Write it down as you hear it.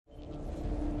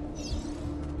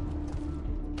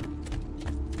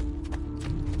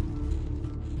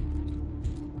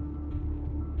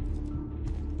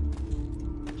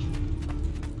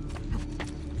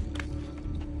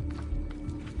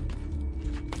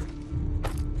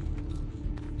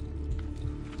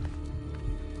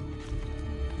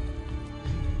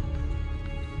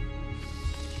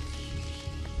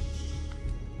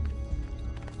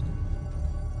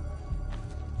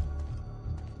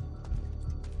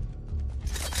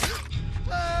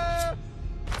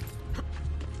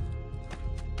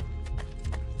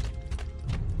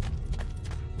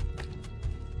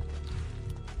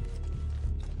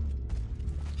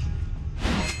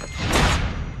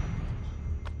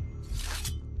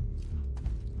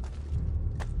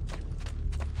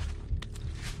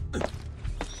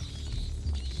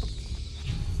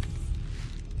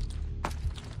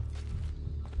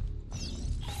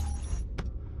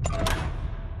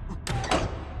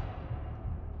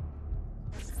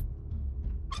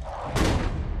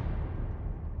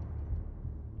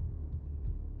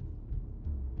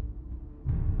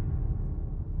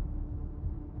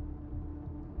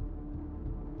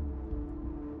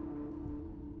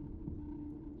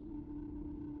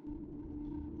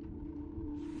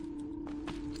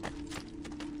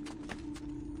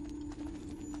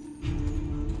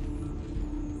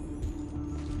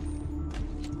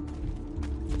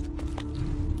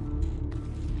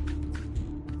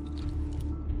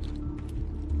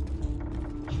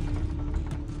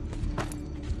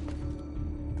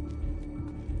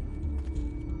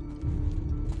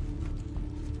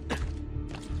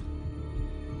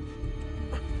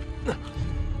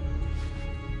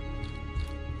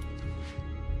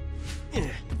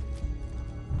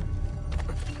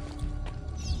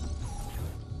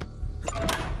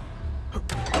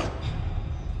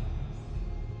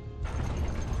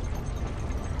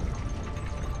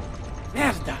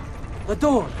Merda! The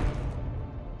door!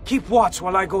 Keep watch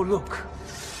while I go look.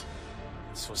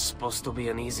 This was supposed to be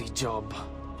an easy job.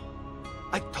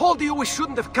 I told you we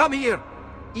shouldn't have come here!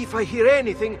 If I hear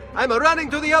anything, I'm running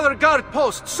to the other guard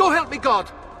post, so help me God!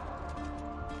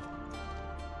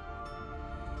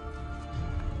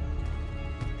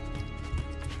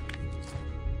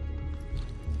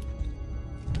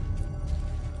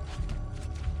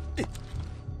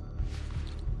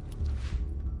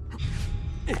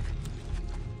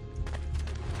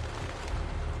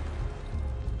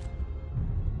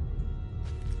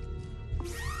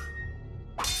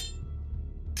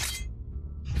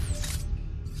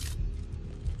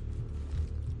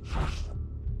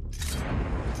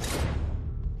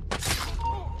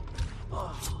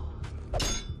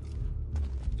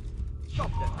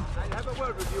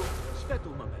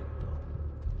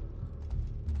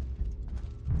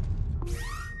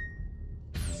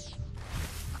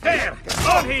 There!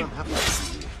 On him!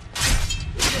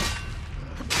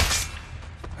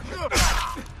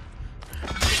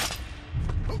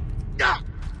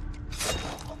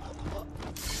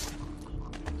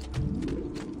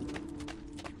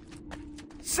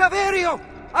 Saverio!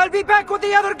 I'll be back with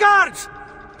the other guards!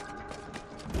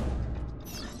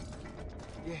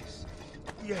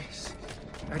 Yes.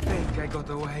 I think I got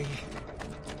away.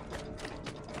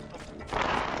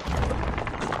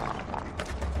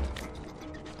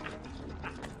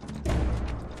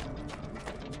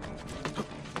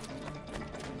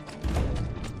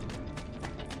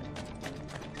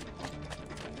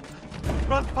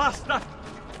 Run faster!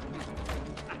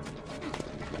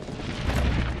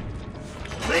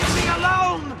 Leave me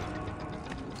alone!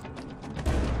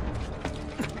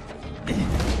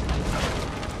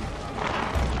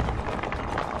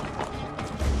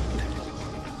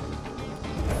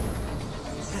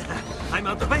 I'm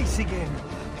out of base again.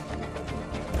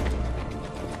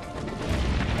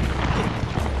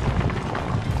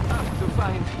 Have to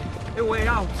find a way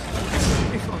out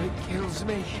before it kills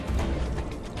me.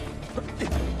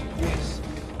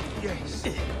 Yes.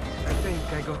 I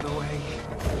think I got away.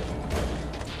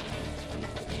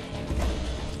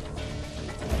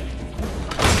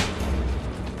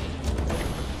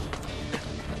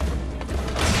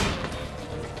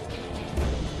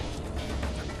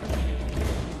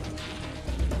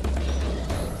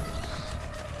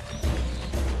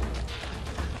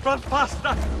 Run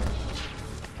faster!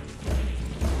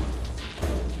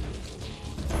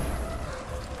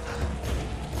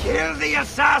 Kill the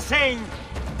assassin!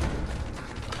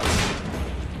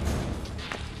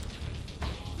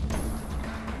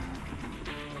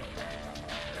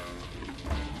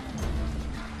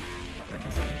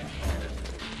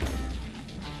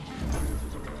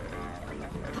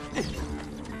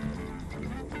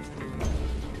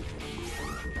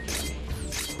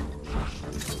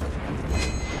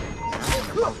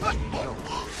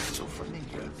 So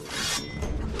familiar.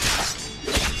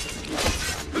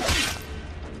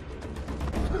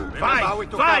 Remember how we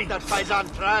took out that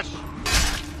Paisan trash?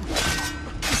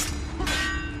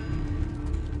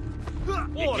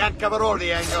 You can't cover all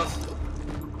the angles.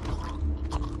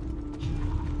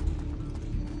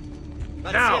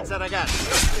 Pazienza,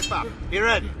 ragazzi. Slip up. Be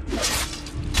ready.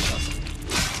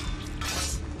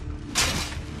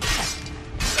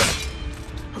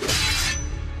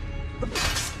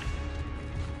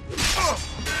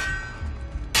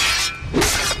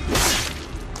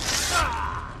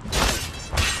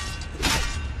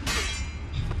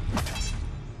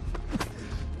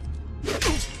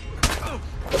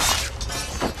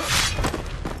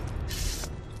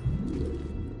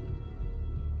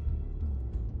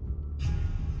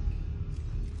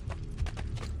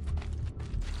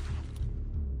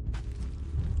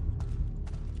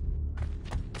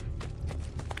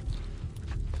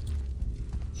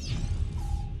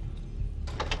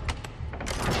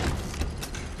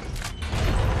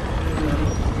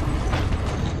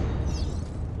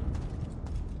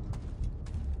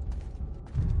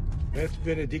 Et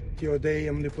benedictio Dei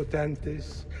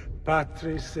omnipotentis,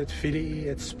 Patris et Filii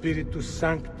et Spiritus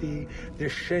Sancti,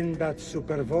 descendat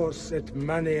super vos et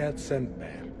maneat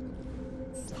semper.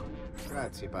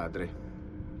 Grazie, Padre.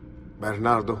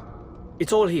 Bernardo?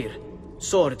 It's all here.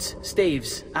 Swords,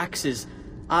 staves, axes,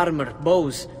 armor,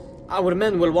 bows. Our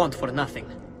men will want for nothing.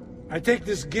 I take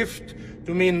this gift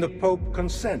to mean the Pope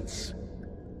consents.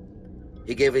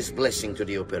 He gave his blessing to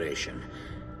the operation.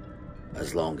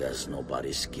 As long as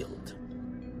nobody's killed.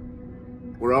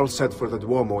 We're all set for the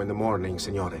Duomo in the morning,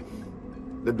 Signore.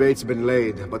 The bait's been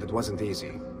laid, but it wasn't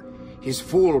easy. His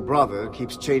fool brother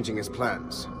keeps changing his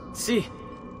plans. See,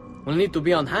 we'll need to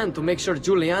be on hand to make sure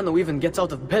Giuliano even gets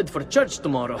out of bed for church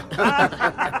tomorrow.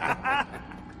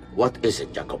 What is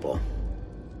it, Jacopo?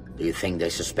 Do you think they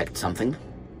suspect something?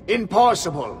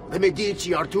 Impossible! The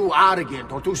Medici are too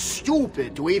arrogant or too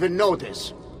stupid to even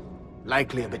notice.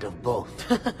 Likely a bit of both.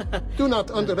 Do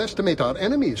not underestimate our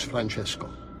enemies, Francesco.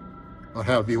 Or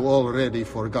have you already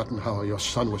forgotten how your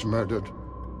son was murdered?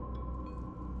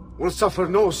 We'll suffer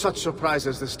no such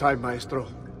surprises this time, Maestro.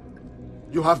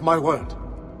 You have my word.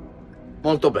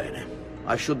 Molto bene.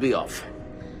 I should be off.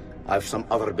 I've some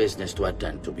other business to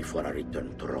attend to before I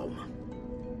return to Rome.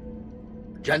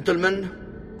 Gentlemen,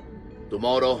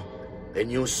 tomorrow, a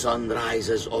new sun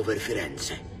rises over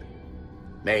Firenze.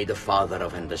 May the Father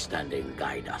of Understanding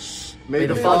guide us. May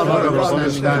the Father of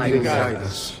Understanding guide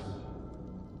us.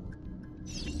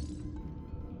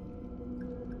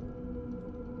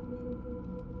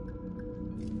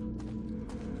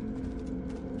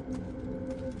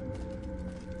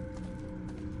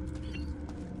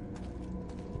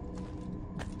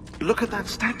 Look at that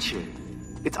statue.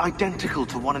 It's identical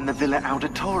to one in the Villa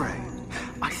Auditore.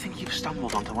 I think you've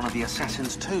stumbled onto one of the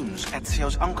assassin's tombs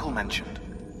Ezio's uncle mentioned.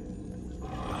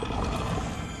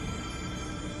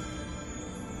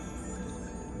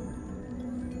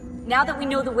 Now that we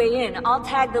know the way in, I'll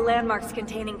tag the landmarks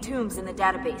containing tombs in the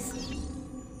database.